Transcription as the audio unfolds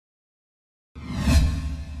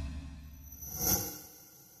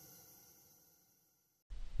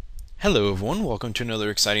Hello everyone, welcome to another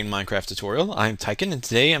exciting Minecraft tutorial. I'm Tyken and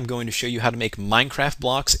today I'm going to show you how to make Minecraft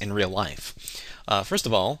blocks in real life. First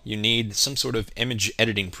of all, you need some sort of image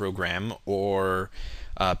editing program or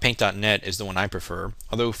Paint.net is the one I prefer,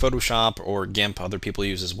 although Photoshop or GIMP other people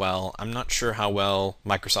use as well. I'm not sure how well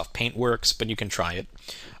Microsoft Paint works, but you can try it.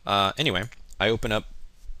 Anyway, I open up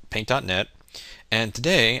Paint.net. And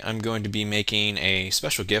today I'm going to be making a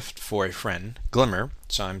special gift for a friend, Glimmer.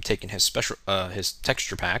 So I'm taking his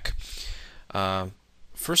texture pack.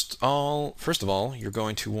 First of all, you're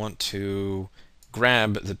going to want to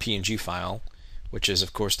grab the PNG file, which is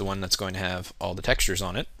of course the one that's going to have all the textures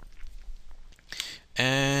on it.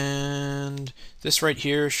 And this right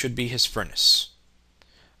here should be his furnace.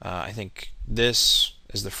 I think this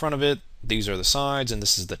is the front of it, these are the sides, and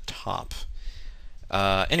this is the top.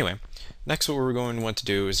 Anyway. Next, what we're going to want to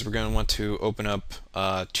do is we're going to want to open up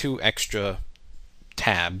two extra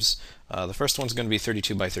tabs. The first one's going to be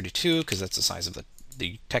 32 by 32 because that's the size of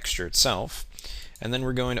the texture itself. And then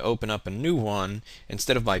we're going to open up a new one.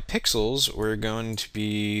 Instead of by pixels, we're going to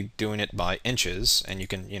be doing it by inches, and you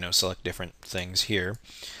can select different things here.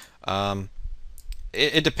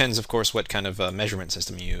 It depends, of course, what kind of measurement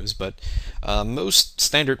system you use, but most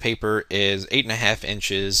standard paper is 8.5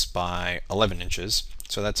 inches by 11 inches.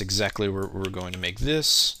 So that's exactly where we're going to make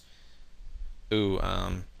this.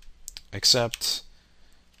 Except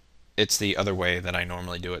it's the other way that I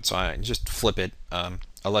normally do it. So I just flip it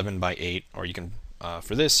 11 by 8, or you can,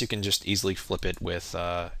 for this, you can just easily flip it with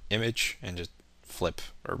image and just flip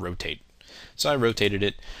or rotate. So I rotated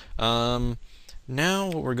it. Now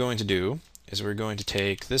what we're going to do is we're going to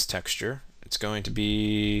take this texture. It's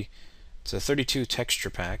a 32 texture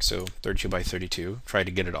pack, so 32 by 32. Try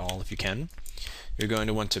to get it all if you can. You're going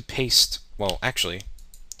to want to paste, well actually,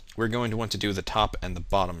 we're going to want to do the top and the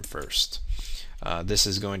bottom first. This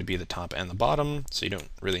is going to be the top and the bottom, so you don't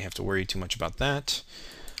really have to worry too much about that.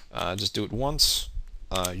 Just do it once.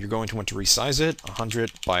 You're going to want to resize it,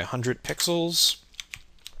 100 by 100 pixels.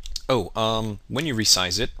 When you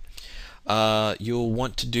resize it, you'll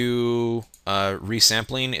want to do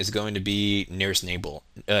resampling is going to be nearest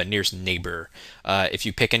neighbor. If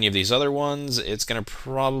you pick any of these other ones, it's going to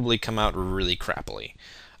probably come out really crappily.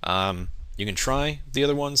 You can try the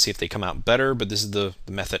other ones, see if they come out better, but this is the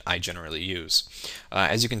method I generally use.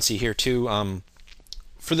 As you can see here too,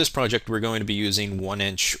 for this project we're going to be using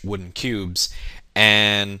 1-inch wooden cubes,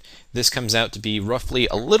 and this comes out to be roughly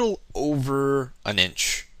a little over an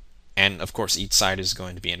inch. And of course each side is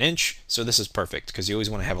going to be an inch, so this is perfect because you always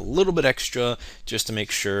want to have a little bit extra just to make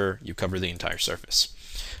sure you cover the entire surface.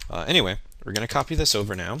 Anyway, we're going to copy this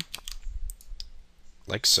over now,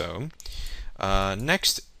 like so.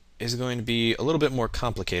 Next is going to be a little bit more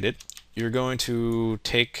complicated. You're going to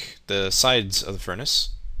take the sides of the furnace,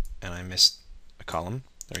 and I missed a column.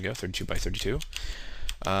 There we go, 32 by 32.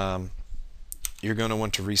 You're going to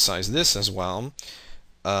want to resize this as well,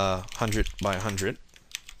 100 by 100.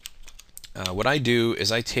 What I do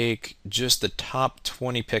is I take just the top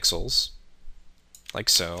 20 pixels, like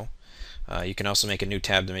so. You can also make a new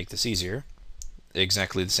tab to make this easier.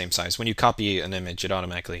 Exactly the same size. When you copy an image, it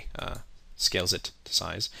automatically scales it to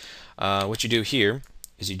size. What you do here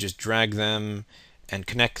is you just drag them and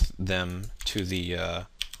connect them to the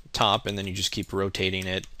top, and then you just keep rotating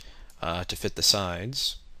it to fit the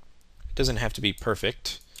sides. It doesn't have to be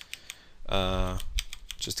perfect.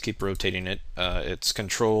 Just to keep rotating it. It's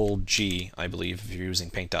Control G, I believe, if you're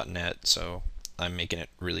using Paint.net, so I'm making it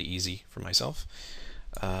really easy for myself.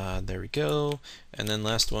 There we go. And then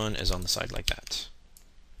last one is on the side like that.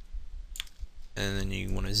 And then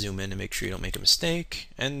you want to zoom in and make sure you don't make a mistake.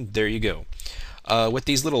 And there you go. What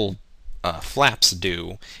these little flaps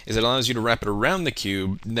do is it allows you to wrap it around the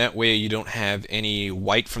cube. That way you don't have any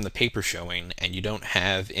white from the paper showing, and you don't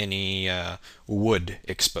have any wood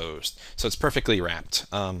exposed. So it's perfectly wrapped.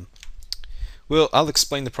 Well, I'll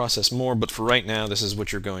explain the process more, but for right now, this is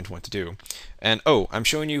what you're going to want to do. And I'm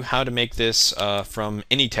showing you how to make this from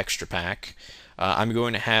any texture pack. I'm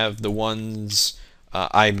going to have the ones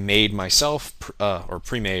I made myself, or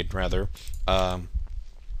pre-made rather,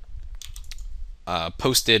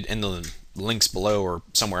 posted in the links below or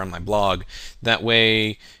somewhere on my blog. That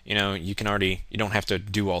way, you don't have to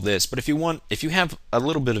do all this. But if you have a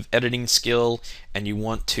little bit of editing skill and you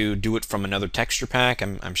want to do it from another texture pack,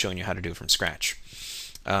 I'm showing you how to do it from scratch.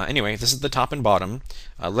 Anyway, this is the top and bottom.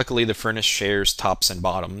 Luckily, the furnace shares tops and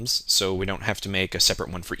bottoms, so we don't have to make a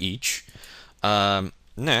separate one for each.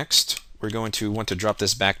 Next, we're going to want to drop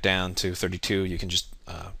this back down to 32. You can just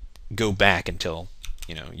go back until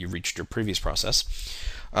you reached your previous process.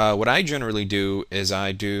 What I generally do is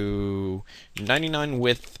I do 99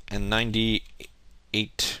 width and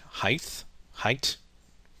 98 height,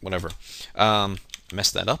 whatever.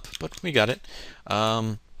 Messed that up, but we got it.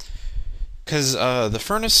 Because the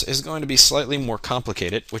furnace is going to be slightly more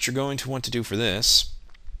complicated. What you're going to want to do for this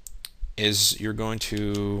is you're going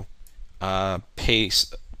to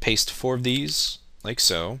paste 4 of these like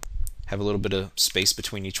so. Have a little bit of space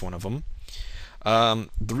between each one of them.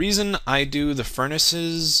 The reason I do the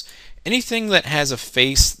furnaces, anything that has a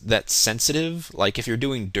face that's sensitive, like if you're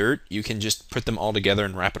doing dirt, you can just put them all together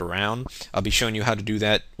and wrap it around. I'll be showing you how to do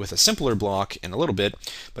that with a simpler block in a little bit,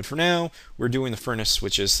 but for now, we're doing the furnace,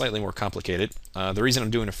 which is slightly more complicated. The reason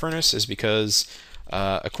I'm doing a furnace is because,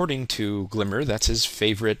 according to Glimmer, that's his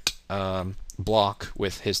favorite block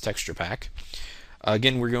with his texture pack.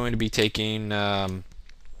 Again, we're going to be taking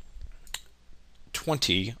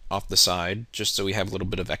 20 off the side, just so we have a little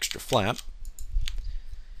bit of extra flap.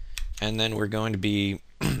 And then we're going to be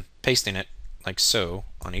pasting it like so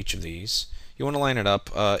on each of these. You want to line it up.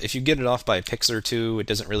 If you get it off by a pixel or two, it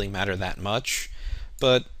doesn't really matter that much,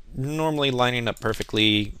 but normally lining up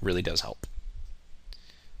perfectly really does help.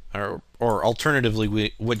 Or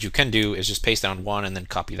alternatively, what you can do is just paste down one and then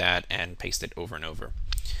copy that and paste it over and over.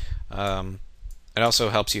 It also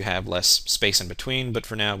helps you have less space in between, but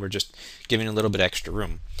for now we're just giving a little bit extra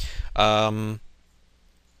room.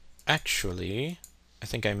 Actually, I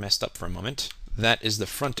think I messed up for a moment. That is the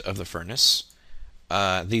front of the furnace.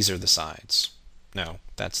 These are the sides. No,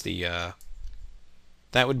 that's the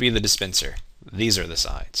that would be the dispenser. These are the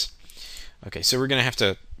sides. Okay, so we're going to have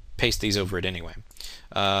to paste these over it anyway.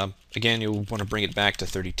 Again, you'll want to bring it back to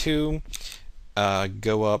 32,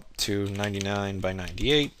 go up to 99 by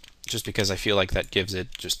 98, just because I feel like that gives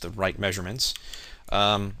it just the right measurements.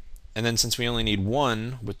 And then since we only need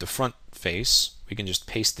one with the front face, we can just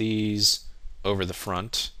paste these over the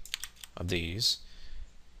front of these,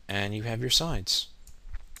 and you have your sides.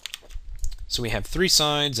 So we have 3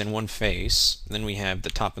 sides and 1 face, then we have the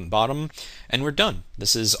top and bottom, and we're done.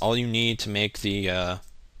 This is all you need to make the a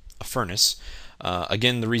furnace.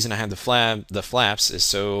 Again, the reason I have the flaps is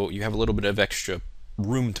so you have a little bit of extra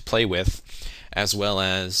room to play with, as well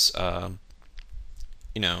as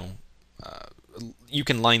you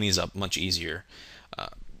can line these up much easier.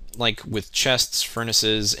 Like with chests,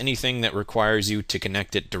 furnaces, anything that requires you to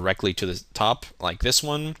connect it directly to the top, like this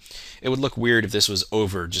one, it would look weird if this was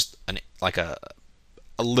over just like a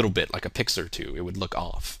little bit, like a pixel or two. It would look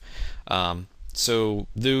off. So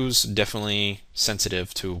those definitely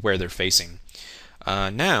sensitive to where they're facing.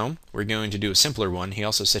 Now we're going to do a simpler one. He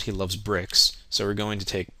also said he loves bricks, so we're going to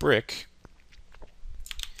take brick,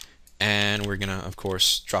 and we're gonna of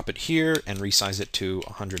course drop it here and resize it to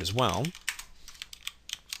 100 as well.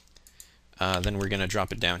 Then we're going to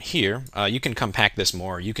drop it down here. You can compact this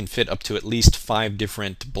more. You can fit up to at least 5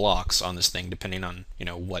 different blocks on this thing, depending on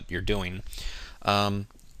what you're doing.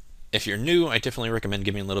 If you're new, I definitely recommend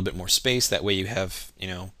giving a little bit more space. That way you have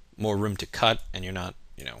more room to cut, and you're not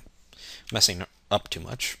messing up too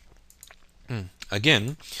much.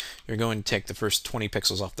 Again, you're going to take the first 20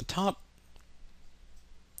 pixels off the top.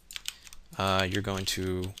 You're going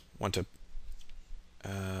to want to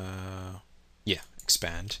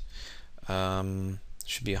expand.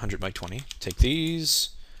 Should be 100 by 20. Take these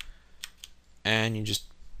and you just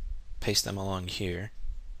paste them along here.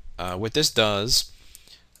 What this does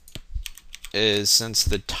is, since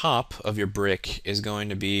the top of your brick is going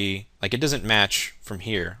to be like, it doesn't match from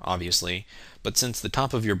here obviously, but since the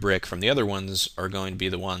top of your brick from the other ones are going to be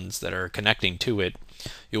the ones that are connecting to it,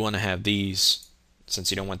 you'll want to have these,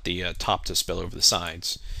 since you don't want the top to spill over the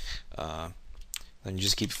sides. Then you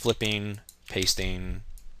just keep flipping, pasting.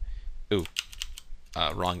 Ooh,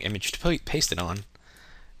 wrong image to paste it on.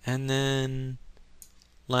 And then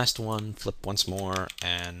last one, flip once more,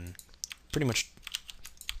 and pretty much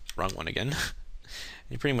wrong one again.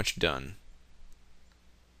 You're pretty much done.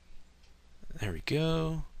 There we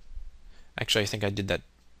go. Actually, I think I did that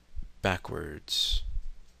backwards.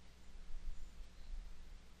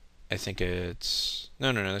 I think it's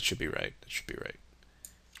no, that should be right. That should be right.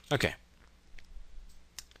 Okay.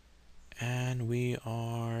 And we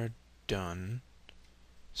are done,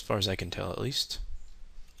 as far as I can tell, at least.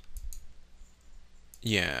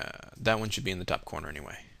 Yeah, that one should be in the top corner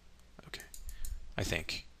anyway. Okay, I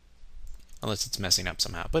think, unless it's messing up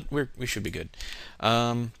somehow, but we should be good.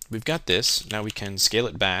 We've got this. Now we can scale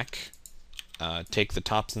it back, take the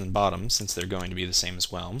tops and the bottoms, since they're going to be the same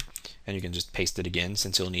as well, and you can just paste it again,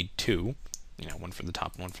 since you'll need 2, one for the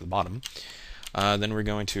top and one for the bottom. Then we're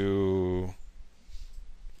going to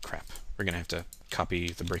we're gonna have to copy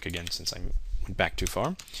the brick again since I went back too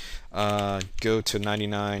far. Go to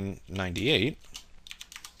 99, 98.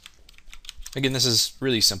 Again, this is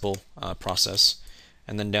really simple process,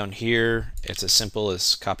 and then down here it's as simple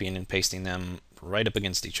as copying and pasting them right up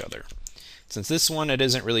against each other. Since this one, it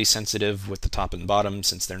isn't really sensitive with the top and bottom,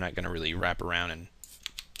 since they're not going to really wrap around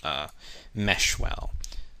and mesh well.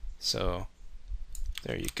 So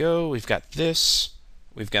there you go. We've got this.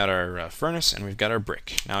 We've got our furnace, and we've got our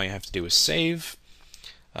brick. Now all you have to do is save.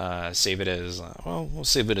 Save it as, well, we'll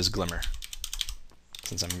save it as Glimmer,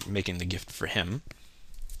 since I'm making the gift for him.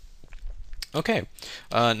 Okay,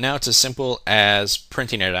 now it's as simple as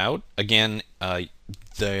printing it out. Again,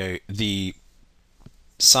 the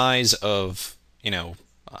size of,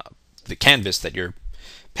 the canvas that you're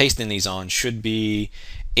pasting these on should be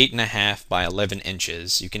 8.5 by 11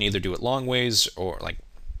 inches. You can either do it long ways or like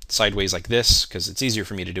sideways like this, because it's easier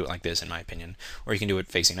for me to do it like this in my opinion, or you can do it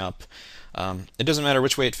facing up. It doesn't matter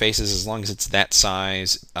which way it faces as long as it's that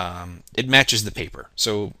size. It matches the paper,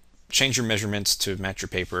 so change your measurements to match your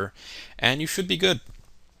paper and you should be good.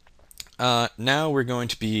 Now we're going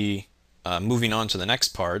to be moving on to the next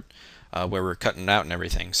part, where we're cutting it out and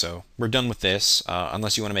everything. So we're done with this.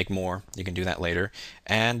 Unless you want to make more, you can do that later.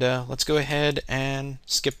 And let's go ahead and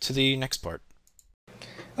skip to the next part.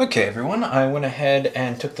 Okay, everyone, I went ahead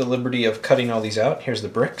and took the liberty of cutting all these out. Here's the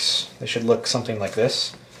bricks. They should look something like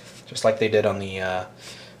this, just like they did on the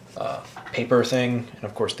paper thing. And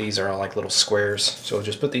of course these are all like little squares, so we'll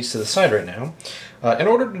just put these to the side right now. In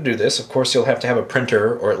order to do this, of course, you'll have to have a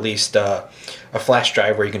printer, or at least a flash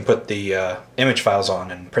drive where you can put the image files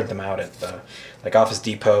on and print them out at like Office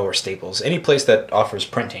Depot or Staples, any place that offers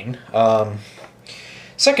printing.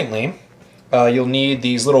 Secondly, you'll need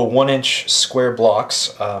these little 1-inch square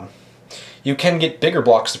blocks. You can get bigger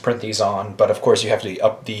blocks to print these on, but of course you have to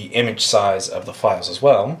up the image size of the files as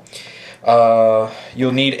well.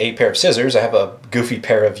 You'll need a pair of scissors. I have a goofy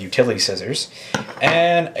pair of utility scissors,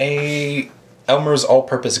 and a Elmer's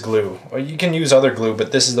all-purpose glue. Or you can use other glue,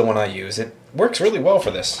 but this is the one I use. It works really well for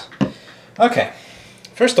this. Okay,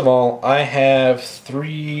 first of all, I have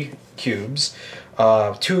 3 cubes,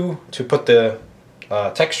 2 to put the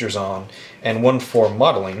textures on, and 1 for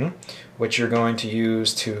modeling, which you're going to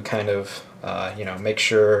use to kind of, make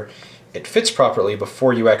sure it fits properly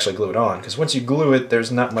before you actually glue it on, because once you glue it,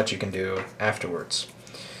 there's not much you can do afterwards.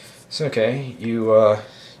 So okay, you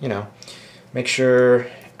make sure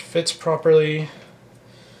it fits properly,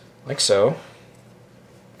 like so,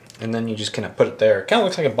 and then you just kind of put it there. It kind of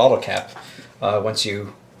looks like a bottle cap once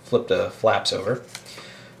you flip the flaps over.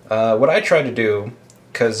 What I try to do,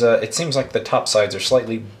 because it seems like the top sides are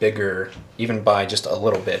slightly bigger, even by just a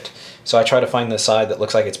little bit, so I try to find the side that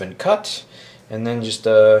looks like it's been cut, and then just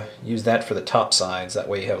use that for the top sides. That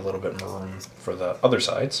way you have a little bit more room for the other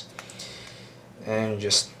sides. And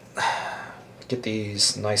just get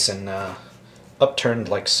these nice and upturned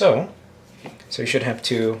like so. So you should have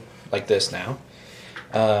 2 like this now.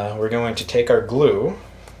 We're going to take our glue.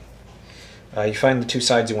 You find the 2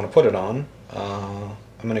 sides you want to put it on. I'm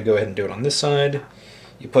going to go ahead and do it on this side.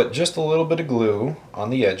 You put just a little bit of glue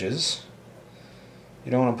on the edges.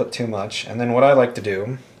 You don't want to put too much. And then what I like to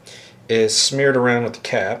do is smear it around with the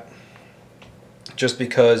cap, just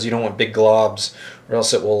because you don't want big globs, or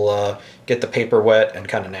else it will get the paper wet and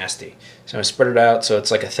kind of nasty. So I spread it out so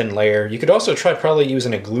it's like a thin layer. You could also try probably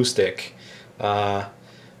using a glue stick.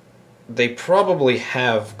 They probably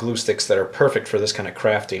have glue sticks that are perfect for this kind of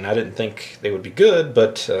crafting. I didn't think they would be good,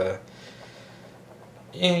 but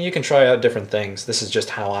yeah, you can try out different things. This is just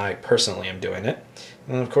how I personally am doing it.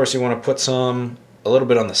 And of course you want to put a little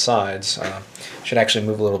bit on the sides. Should actually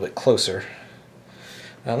move a little bit closer.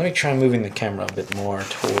 Let me try moving the camera a bit more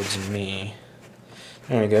towards me.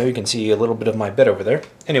 There we go, you can see a little bit of my bed over there.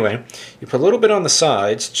 Anyway, you put a little bit on the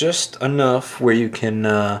sides, just enough where you can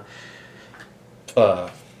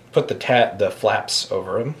put the flaps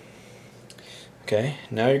over them. Okay,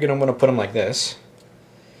 now you're going to want to put them like this.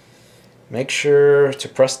 Make sure to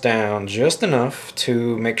press down just enough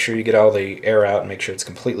to make sure you get all the air out and make sure it's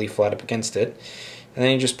completely flat up against it. And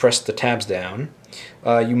then you just press the tabs down.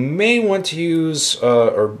 You may want to use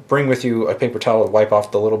or bring with you a paper towel to wipe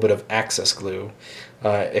off the little bit of excess glue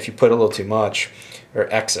if you put a little too much, or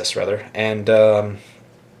excess rather, and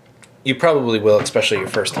you probably will, especially your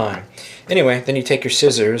first time. Anyway, then you take your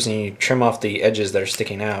scissors and you trim off the edges that are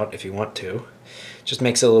sticking out if you want to. Just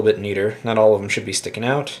makes it a little bit neater. Not all of them should be sticking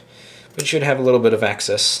out, but you should have a little bit of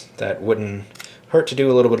excess that wouldn't hurt to do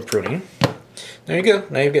a little bit of pruning. There you go.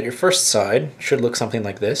 Now you've got your first side. Should look something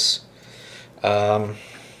like this. Now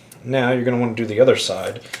you're going to want to do the other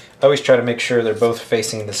side. I always try to make sure they're both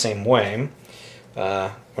facing the same way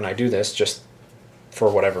when I do this, just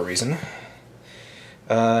for whatever reason.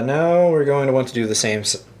 Now we're going to want to do the same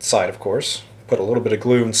side, of course. put a little bit of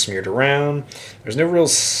glue and smear it around. There's no real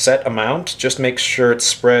set amount, just make sure it's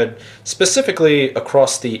spread specifically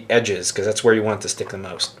across the edges, because that's where you want it to stick the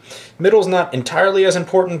most. Middle's not entirely as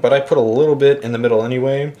important, but I put a little bit in the middle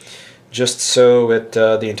anyway, just so that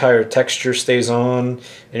the entire texture stays on,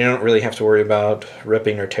 and you don't really have to worry about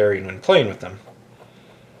ripping or tearing when playing with them.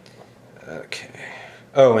 Okay.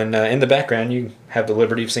 Oh, and in the background you have the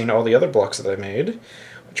liberty of seeing all the other blocks that I made,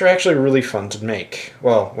 which are actually really fun to make.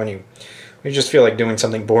 Well, when you just feel like doing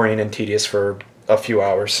something boring and tedious for a few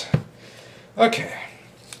hours. Okay.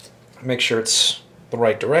 Make sure it's the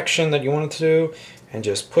right direction that you want it to do, and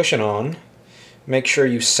just push it on. Make sure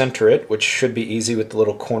you center it, which should be easy with the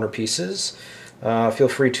little corner pieces. Feel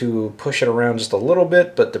free to push it around just a little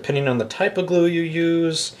bit, but depending on the type of glue you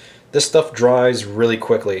use, this stuff dries really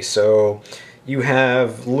quickly, so you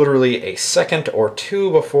have literally a second or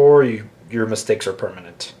two before your mistakes are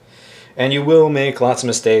permanent. And you will make lots of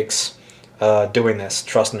mistakes doing this,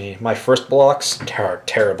 trust me. My first blocks are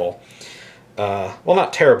terrible. Well,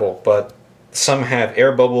 not terrible, but some have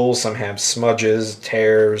air bubbles, some have smudges,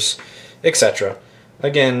 tears, etc.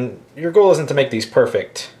 Again, your goal isn't to make these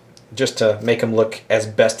perfect, just to make them look as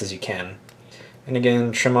best as you can. And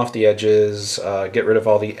again, trim off the edges, get rid of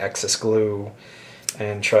all the excess glue,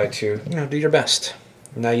 and try to, do your best.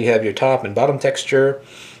 Now you have your top and bottom texture.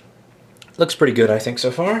 Looks pretty good, I think,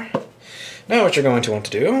 so far. Now what you're going to want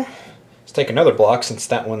to do is take another block, since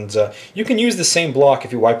that one's... you can use the same block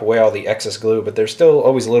if you wipe away all the excess glue, but there's still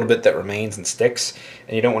always a little bit that remains and sticks,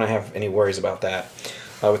 and you don't want to have any worries about that.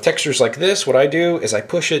 With textures like this, what I do is I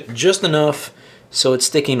push it just enough so it's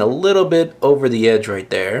sticking a little bit over the edge right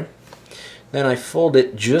there. Then I fold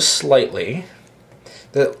it just slightly.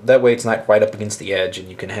 That way it's not right up against the edge and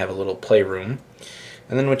you can have a little playroom.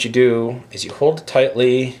 And then what you do is you hold it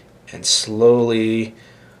tightly and slowly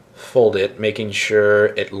fold it, making sure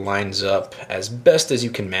it lines up as best as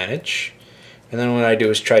you can manage. And then what I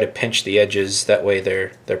do is try to pinch the edges, that way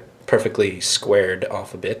they're perfectly squared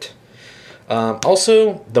off a bit.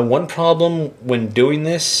 Also, the one problem when doing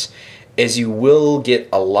this is you will get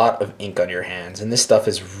a lot of ink on your hands, and this stuff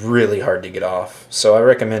is really hard to get off. So I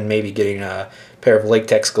recommend maybe getting a pair of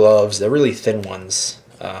latex gloves. They're really thin ones.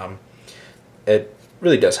 It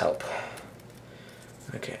really does help.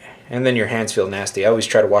 Okay, and then your hands feel nasty. I always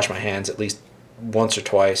try to wash my hands at least once or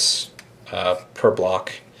twice per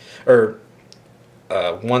block, or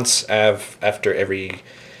once after every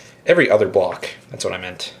other block. That's what I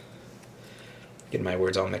meant. Getting my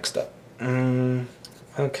words all mixed up.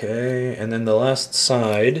 Okay, and then the last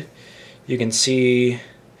side, you can see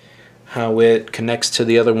how it connects to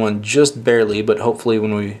the other one just barely, but hopefully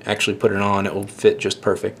when we actually put it on, it will fit just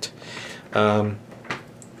perfect. So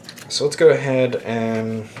let's go ahead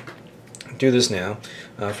and do this now.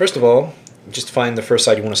 First of all, just find the first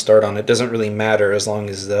side you want to start on. It doesn't really matter as long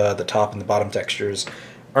as the top and the bottom textures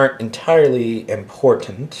aren't entirely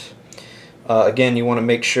important. Again, you want to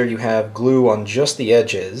make sure you have glue on just the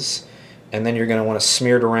edges, and then you're going to want to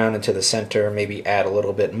smear it around into the center, maybe add a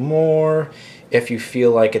little bit more if you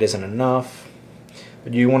feel like it isn't enough.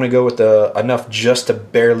 But you want to go with enough just to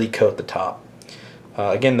barely coat the top.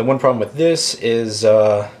 Again, the one problem with this is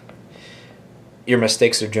your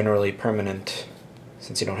mistakes are generally permanent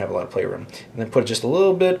since you don't have a lot of playroom. And then put just a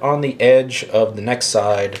little bit on the edge of the next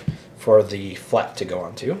side for the flap to go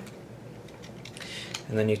onto.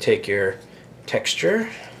 And then you take your texture,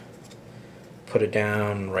 put it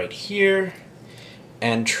down right here,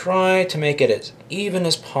 and try to make it as even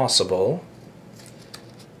as possible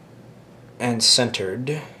and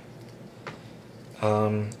centered.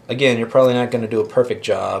 Again, you're probably not going to do a perfect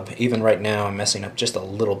job. Even right now I'm messing up just a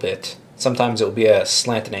little bit. Sometimes it will be a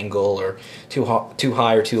slanted angle or too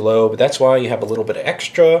high or too low, but that's why you have a little bit of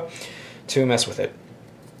extra to mess with it.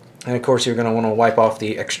 And of course you're going to want to wipe off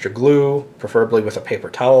the extra glue, preferably with a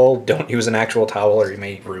paper towel. Don't use an actual towel or you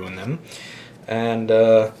may ruin them. And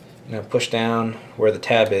push down where the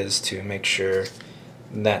tab is to make sure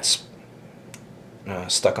that's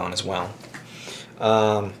stuck on as well.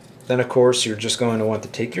 Then of course you're just going to want to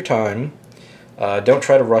take your time. Don't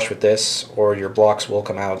try to rush with this or your blocks will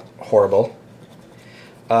come out horrible.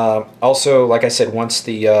 Also, like I said, once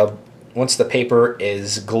the paper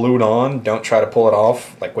is glued on, don't try to pull it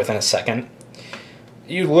off like within a second.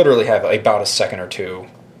 You literally have about a second or two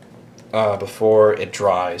before it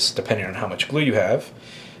dries, depending on how much glue you have.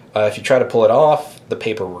 If you try to pull it off, the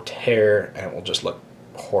paper will tear and it will just look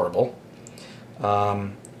horrible.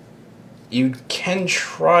 You can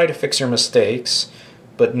try to fix your mistakes,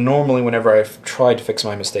 but normally whenever I've tried to fix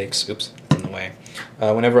my mistakes, oops, in the way.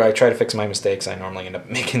 Whenever I try to fix my mistakes, I normally end up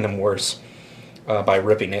making them worse by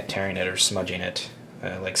ripping it, tearing it, or smudging it.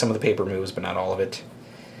 Like some of the paper moves, but not all of it.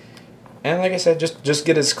 And like I said, just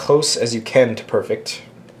get as close as you can to perfect.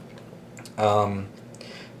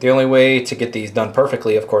 The only way to get these done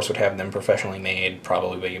perfectly, of course, would have them professionally made,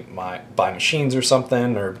 probably by machines or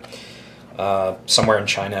something, or somewhere in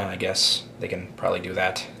China, I guess. They can probably do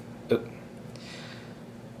that.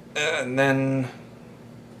 And then,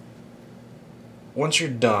 once you're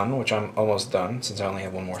done, which I'm almost done, since I only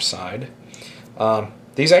have one more side,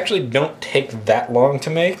 these actually don't take that long to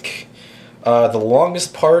make. The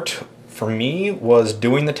longest part for me was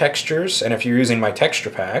doing the textures, and if you're using my texture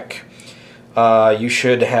pack, you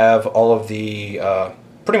should have all of the,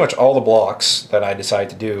 pretty much all the blocks that I decide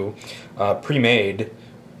to do pre-made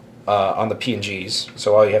on the PNGs,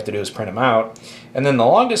 so all you have to do is print them out. And then the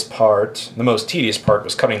longest part, the most tedious part,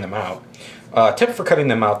 was cutting them out. Tip for cutting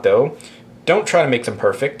them out though, don't try to make them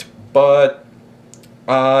perfect, but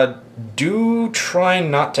do try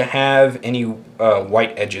not to have any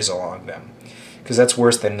white edges along them, because that's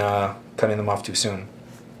worse than cutting them off too soon.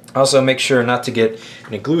 Also, make sure not to get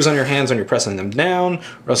any glues on your hands when you're pressing them down,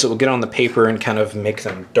 or else it will get on the paper and kind of make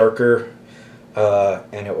them darker,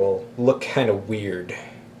 and it will look kind of weird.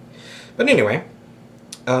 But anyway,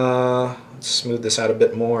 let's smooth this out a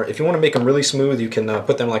bit more. If you want to make them really smooth, you can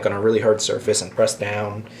put them like on a really hard surface and press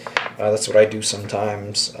down. That's what I do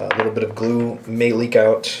sometimes. A little bit of glue may leak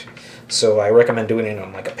out, so I recommend doing it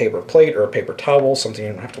on like a paper plate or a paper towel, something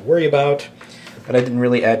you don't have to worry about. But I didn't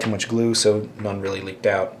really add too much glue, so none really leaked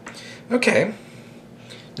out. Okay,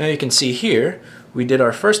 now you can see here, we did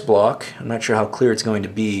our first block. I'm not sure how clear it's going to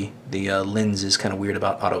be. The lens is kind of weird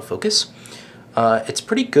about autofocus. It's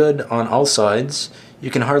pretty good on all sides. You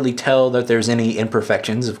can hardly tell that there's any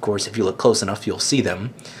imperfections. Of course, if you look close enough, you'll see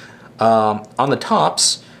them. On the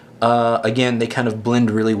tops, again, they kind of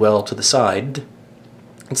blend really well to the side.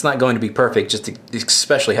 It's not going to be perfect, just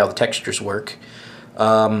especially how the textures work.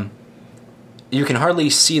 You can hardly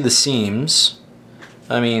see the seams.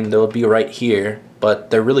 I mean, they'll be right here, but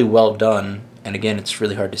they're really well done, and again, it's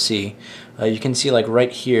really hard to see. You can see like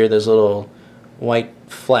right here, there's a little white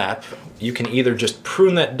flap. You can either just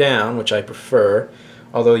prune that down, which I prefer,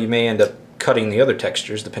 although you may end up cutting the other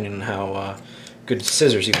textures depending on how good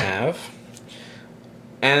scissors you have.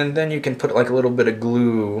 And then you can put like a little bit of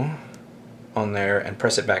glue on there and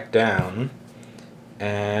press it back down,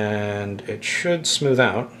 and it should smooth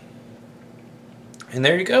out. And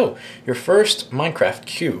there you go, your first Minecraft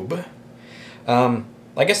cube.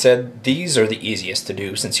 Like I said, these are the easiest to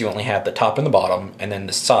do since you only have the top and the bottom, and then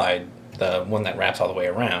the side, the one that wraps all the way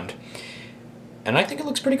around. And I think it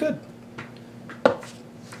looks pretty good.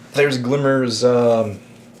 There's Glimmer's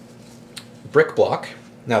brick block.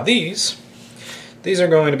 Now these are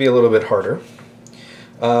going to be a little bit harder.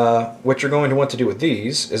 What you're going to want to do with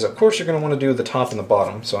these is, of course, you're going to want to do the top and the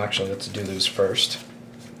bottom. So actually, let's do those first.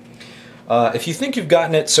 If you think you've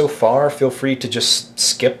gotten it so far, feel free to just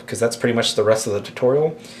skip, because that's pretty much the rest of the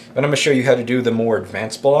tutorial. But I'm going to show you how to do the more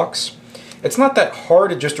advanced blocks. It's not that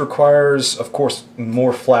hard, it just requires, of course,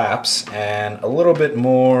 more flaps and a little bit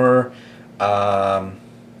more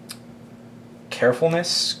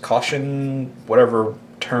carefulness, caution, whatever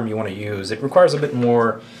term you want to use. It requires a bit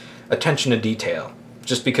more attention to detail,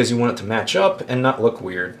 just because you want it to match up and not look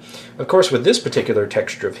weird. Of course, with this particular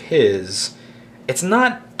texture of his, it's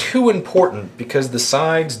not too important because the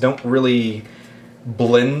sides don't really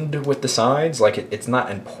blend with the sides. Like it's not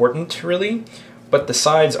important really, but the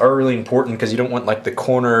sides are really important because you don't want like the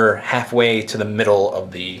corner halfway to the middle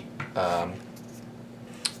of the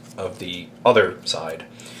other side.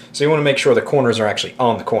 So you want to make sure the corners are actually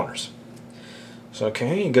on the corners. So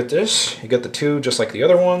okay, you get this. You get the two just like the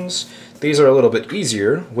other ones. These are a little bit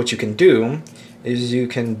easier. What you can do is you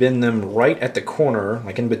can bend them right at the corner,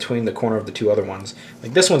 like in between the corner of the two other ones.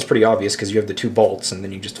 Like this one's pretty obvious because you have the two bolts and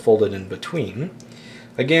then you just fold it in between.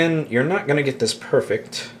 Again, you're not going to get this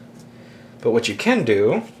perfect, but what you can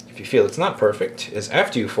do, if you feel it's not perfect, is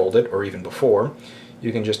after you fold it, or even before,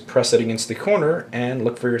 you can just press it against the corner and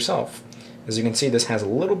look for yourself. As you can see, this has a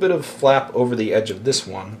little bit of flap over the edge of this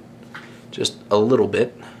one. Just a little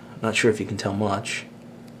bit. Not sure if you can tell much.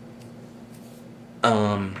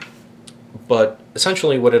 But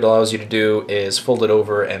essentially what it allows you to do is fold it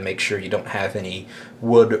over and make sure you don't have any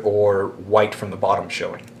wood or white from the bottom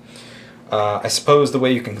showing. I suppose the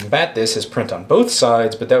way you can combat this is print on both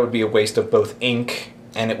sides, but that would be a waste of both ink,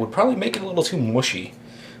 and it would probably make it a little too mushy.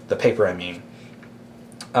 The paper, I mean.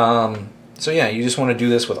 So yeah, you just want to do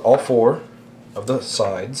this with all four of the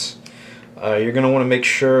sides. You're going to want to make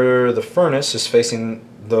sure the furnace is facing,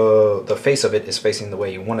 the face of it is facing the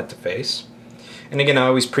way you want it to face. And again, I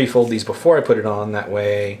always pre-fold these before I put it on. That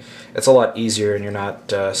way it's a lot easier and you're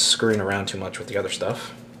not screwing around too much with the other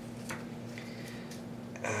stuff.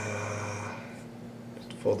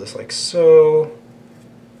 Fold this like so.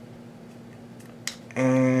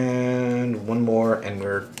 And one more and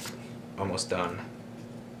we're almost done.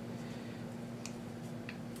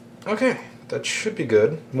 Okay, that should be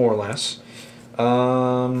good, more or less.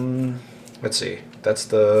 Let's see. This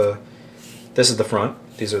is the front.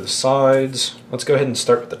 These are the sides. Let's go ahead and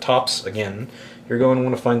start with the tops again. You're going to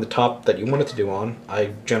want to find the top that you want it to do on.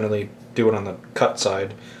 I generally do it on the cut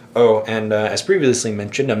side. Oh, and as previously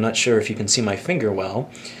mentioned, I'm not sure if you can see my finger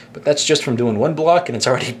well, but that's just from doing one block and it's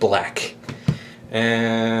already black.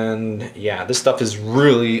 And yeah, this stuff is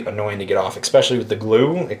really annoying to get off, especially with the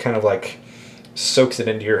glue. It kind of like soaks it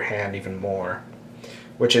into your hand even more,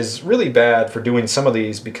 which is really bad for doing some of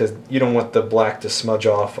these because you don't want the black to smudge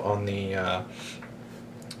off on the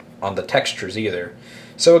textures either.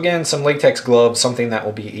 So again, some latex gloves, something that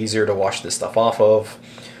will be easier to wash this stuff off of,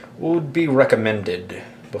 would be recommended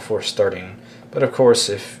before starting. But of course,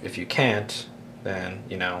 if you can't, then,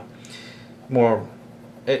 you know,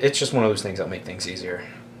 it's just one of those things that make things easier.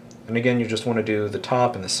 And again, you just want to do the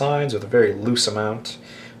top and the sides with a very loose amount.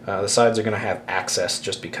 The sides are going to have access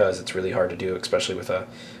just because it's really hard to do, especially with a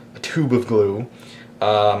tube of glue.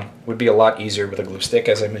 Would be a lot easier with a glue stick,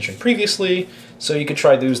 as I mentioned previously. So you could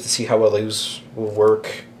try those to see how well those will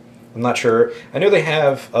work. I'm not sure. I know they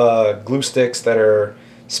have glue sticks that are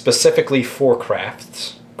specifically for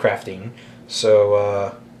crafting.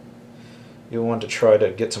 So you'll want to try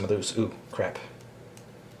to get some of those. Ooh, crap.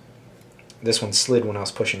 This one slid when I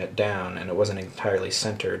was pushing it down and it wasn't entirely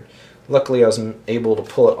centered. Luckily I was able to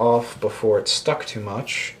pull it off before it stuck too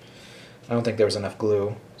much. I don't think there was enough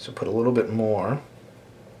glue, so put a little bit more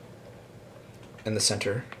in the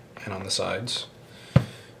center and on the sides.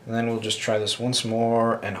 And then we'll just try this once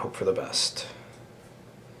more and hope for the best.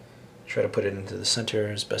 Try to put it into the center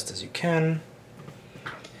as best as you can.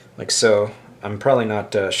 Like so. I'm probably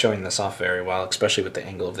not showing this off very well, especially with the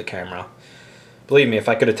angle of the camera. Believe me, if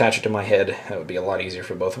I could attach it to my head, that would be a lot easier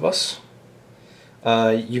for both of us.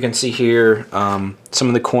 You can see here some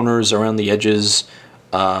of the corners around the edges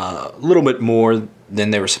a little bit more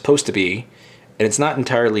than they were supposed to be. And it's not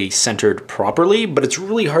entirely centered properly, but it's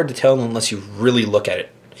really hard to tell unless you really look at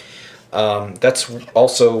it. That's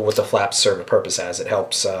also what the flaps serve a purpose as. It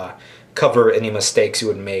helps cover any mistakes you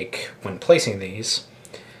would make when placing these.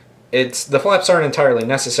 The flaps aren't entirely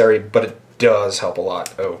necessary, but it does help a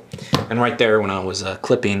lot. Oh, and right there when I was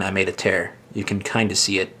clipping, I made a tear. You can kind of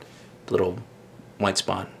see it, little white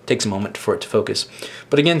spot. Takes a moment for it to focus.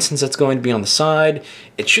 But again, since it's going to be on the side,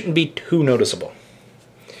 it shouldn't be too noticeable.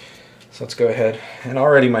 So let's go ahead. And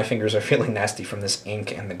already my fingers are feeling nasty from this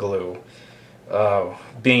ink and the glue. I'm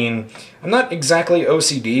not exactly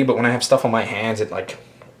OCD, but when I have stuff on my hands, it like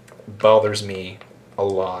bothers me a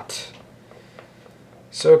lot.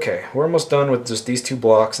 So okay, we're almost done with just these two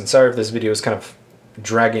blocks, and sorry if this video is kind of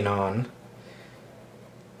dragging on.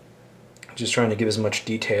 Just trying to give as much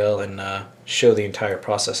detail and show the entire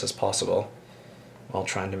process as possible, while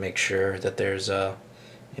trying to make sure that there's a,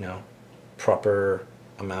 proper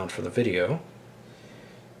amount for the video.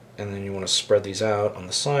 And then you want to spread these out on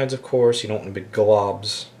the sides, of course. You don't want big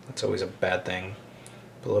globs. That's always a bad thing.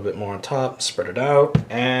 Put a little bit more on top, spread it out,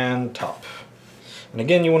 and top. And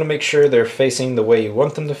again, you want to make sure they're facing the way you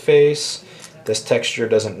want them to face. This texture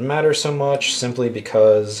doesn't matter so much simply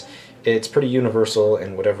because it's pretty universal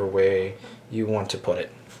in whatever way you want to put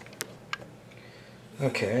it.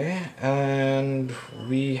 Okay, and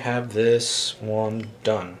we have this one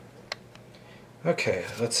done. Okay,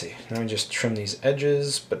 let's see. Now we just trim these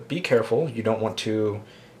edges, but be careful. You don't want to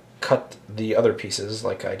cut the other pieces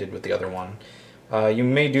like I did with the other one. You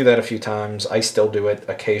may do that a few times. I still do it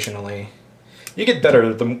occasionally. You get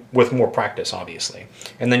better with more practice, obviously.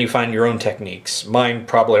 And then you find your own techniques. Mine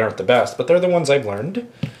probably aren't the best, but they're the ones I've learned.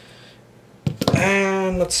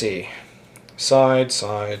 And let's see. Side,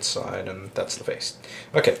 side, side, and that's the face.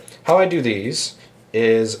 Okay, how I do these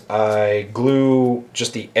is I glue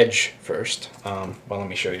just the edge first. Well, let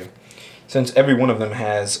me show you. Since every one of them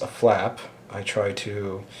has a flap, I try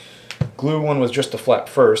to glue one with just a flap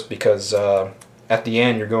first because at the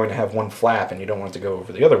end you're going to have one flap and you don't want it to go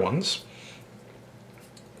over the other ones.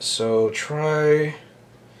 So try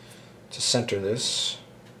to center this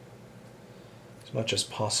as much as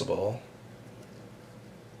possible.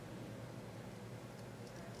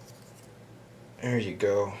 There you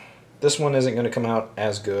go. This one isn't going to come out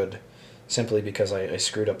as good simply because I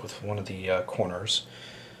screwed up with one of the corners.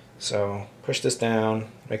 So push this down,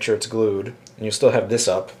 make sure it's glued, and you'll still have this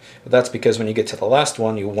up. But that's because when you get to the last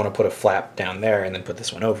one, you want to put a flap down there and then put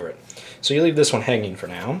this one over it. So you leave this one hanging for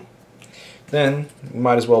now. Then you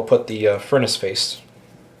might as well put the furnace face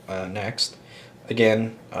next.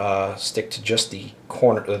 Again, stick to just the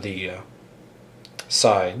corner of the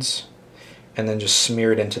sides, and then just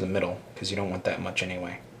smear it into the middle because you don't want that much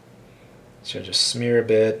anyway. So just smear a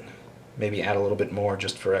bit, maybe add a little bit more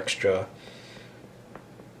just for extra.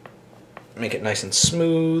 Make it nice and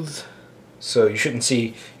smooth. So you shouldn't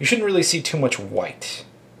really see too much white.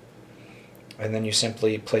 And then you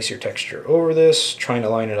simply place your texture over this, trying to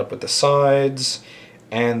line it up with the sides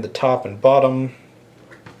and the top and bottom.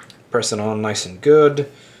 Press it on nice and good.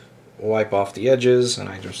 Wipe off the edges, and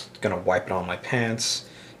I'm just gonna wipe it on my pants,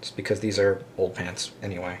 just because these are old pants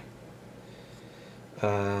anyway.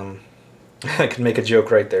 I could make a joke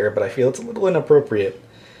right there, but I feel it's a little inappropriate.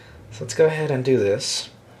 So let's go ahead and do this.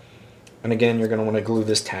 And again, you're going to want to glue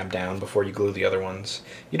this tab down before you glue the other ones.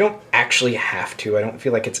 You don't actually have to. I don't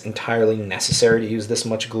feel like it's entirely necessary to use this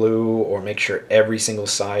much glue or make sure every single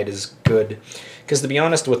side is good. Because to be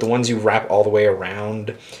honest, with the ones you wrap all the way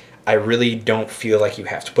around, I really don't feel like you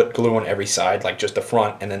have to put glue on every side, like just the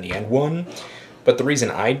front and then the end one. But the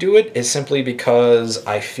reason I do it is simply because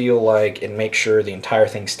I feel like it makes sure the entire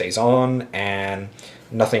thing stays on and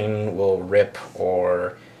nothing will rip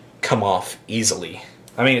or come off easily.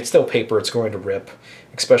 I mean, it's still paper, it's going to rip,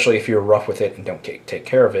 especially if you're rough with it and don't take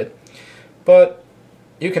care of it. But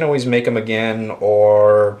you can always make them again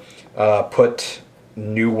or put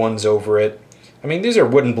new ones over it. I mean, these are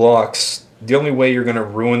wooden blocks. The only way you're going to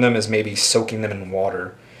ruin them is maybe soaking them in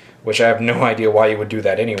water, which I have no idea why you would do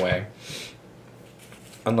that anyway.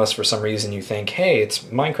 Unless for some reason you think, hey, it's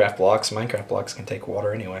Minecraft blocks. Minecraft blocks can take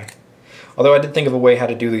water anyway. Although I did think of a way how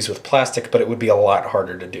to do these with plastic, but it would be a lot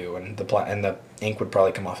harder to do, and the ink would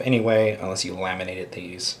probably come off anyway, unless you laminated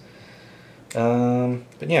these.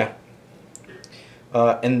 But yeah.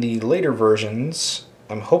 In the later versions,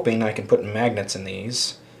 I'm hoping I can put magnets in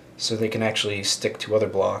these, so they can actually stick to other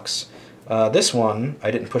blocks. This one,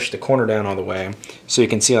 I didn't push the corner down all the way, so you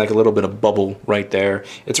can see like a little bit of bubble right there.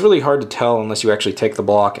 It's really hard to tell unless you actually take the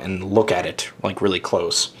block and look at it, like really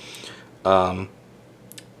close.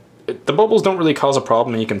 The bubbles don't really cause a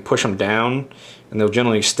problem, and you can push them down, and they'll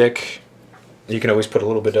generally stick. You can always put a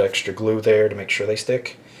little bit of extra glue there to make sure they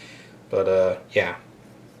stick. But yeah.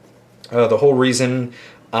 The whole reason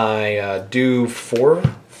I do 4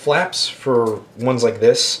 flaps for ones like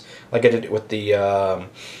this, like I did it with the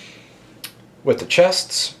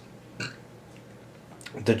chests,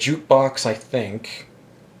 the jukebox, I think,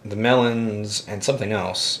 the melons, and something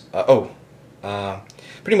else.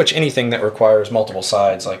 Pretty much anything that requires multiple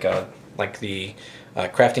sides, like the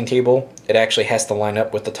crafting table. It actually has to line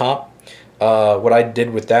up with the top. What I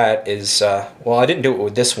did with that is, well, I didn't do it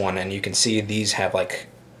with this one, and you can see these have like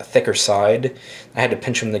a thicker side. I had to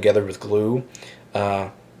pinch them together with glue,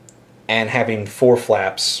 and having 4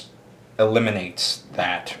 flaps eliminates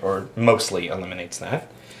that, or mostly eliminates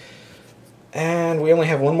that. And we only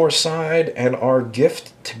have one more side, and our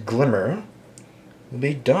gift to Glimmer will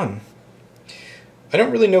be done. I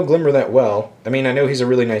don't really know Glimmer that well. I mean, I know he's a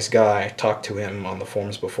really nice guy. I talked to him on the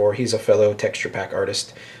forums before. He's a fellow texture pack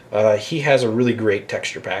artist. He has a really great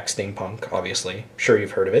texture pack, Steampunk, obviously. I'm sure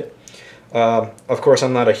you've heard of it. Of course,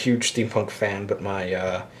 I'm not a huge Steampunk fan, but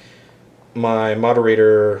my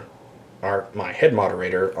moderator, or my head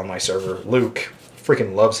moderator on my server, Luke,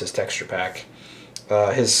 freaking loves his texture pack.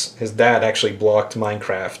 His dad actually blocked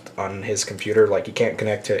Minecraft on his computer. Like, he can't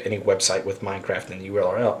connect to any website with Minecraft in the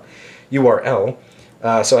URL.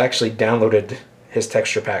 So I actually downloaded his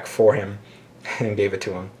texture pack for him and gave it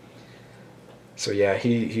to him. So yeah,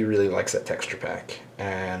 he really likes that texture pack.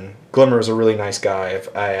 And Glimmer is a really nice guy.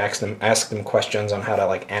 I asked him questions on how to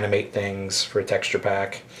like animate things for a texture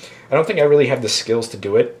pack. I don't think I really have the skills to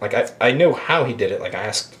do it. Like I know how he did it. Like I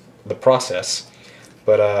asked the process,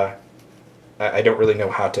 but I don't really know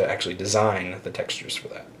how to actually design the textures for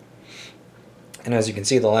that. And as you can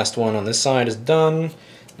see, the last one on this side is done.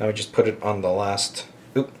 Now we just put it on the last.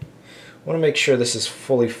 Oop. I want to make sure this is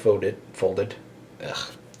fully folded.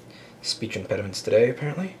 Ugh. Speech impediments today,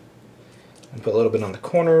 apparently. And put a little bit on the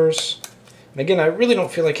corners. And again, I really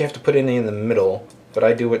don't feel like you have to put any in the middle, but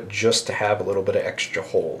I do it just to have a little bit of extra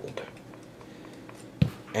hold.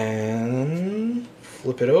 And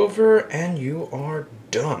flip it over, and you are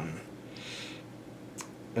done.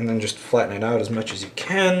 And then just flatten it out as much as you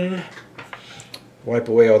can. Wipe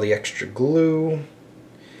away all the extra glue.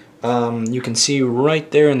 You can see right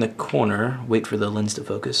there in the corner, wait for the lens to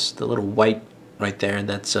focus, the little white right there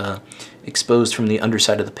that's exposed from the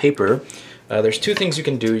underside of the paper. There's two things you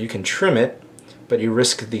can do. You can trim it, but you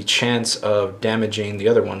risk the chance of damaging the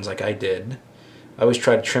other ones like I did. I always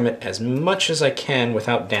try to trim it as much as I can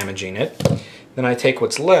without damaging it. Then I take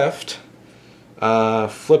what's left,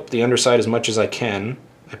 flip the underside as much as I can.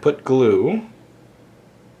 I put glue,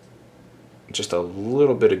 just a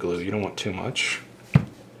little bit of glue, you don't want too much.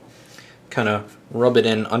 Kind of rub it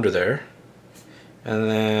in under there, and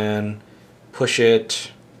then push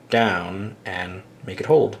it down and make it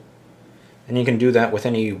hold. And you can do that with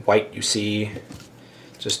any white you see.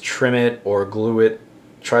 Just trim it or glue it.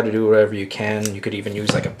 Try to do whatever you can. You could even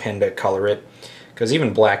use like a pen to color it, because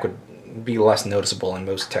even black would be less noticeable in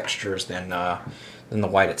most textures than the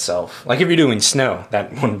white itself. Like if you're doing snow,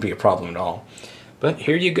 that wouldn't be a problem at all. But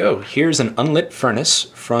here you go. Here's an unlit furnace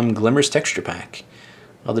from Glimmer's Texture Pack.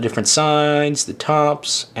 All the different sides, the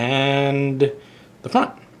tops, and the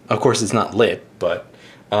front. Of course it's not lit, but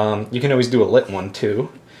you can always do a lit one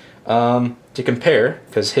too. To compare,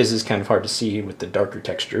 because his is kind of hard to see with the darker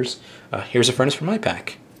textures, here's a furnace from my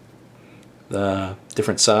pack. The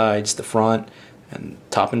different sides, the front, and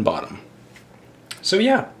top and bottom. So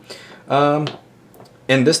yeah,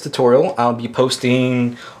 in this tutorial I'll be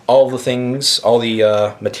posting all the things, all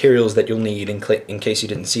the materials that you'll need in case you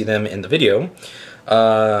didn't see them in the video.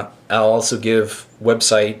 I'll also give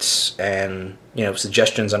websites and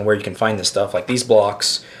suggestions on where you can find this stuff, like these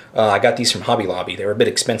blocks. I got these from Hobby Lobby. They were a bit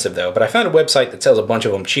expensive though, but I found a website that sells a bunch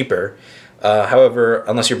of them cheaper. However,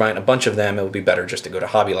 unless you're buying a bunch of them, it would be better just to go to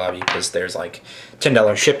Hobby Lobby, because there's like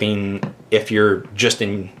 $10 shipping if you're just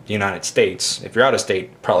in the United States. If you're out of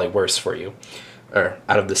state, probably worse for you. Or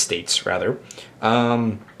out of the States, rather.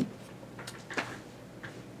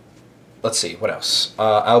 Let's see, what else?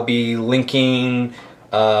 I'll be linking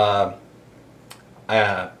a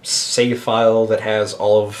save file that has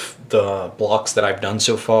all of the blocks that I've done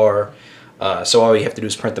so far. So all you have to do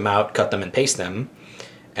is print them out, cut them, and paste them.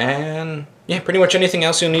 And yeah, pretty much anything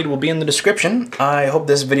else you'll need will be in the description. I hope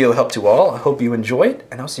this video helped you all. I hope you enjoyed,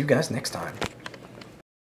 and I'll see you guys next time.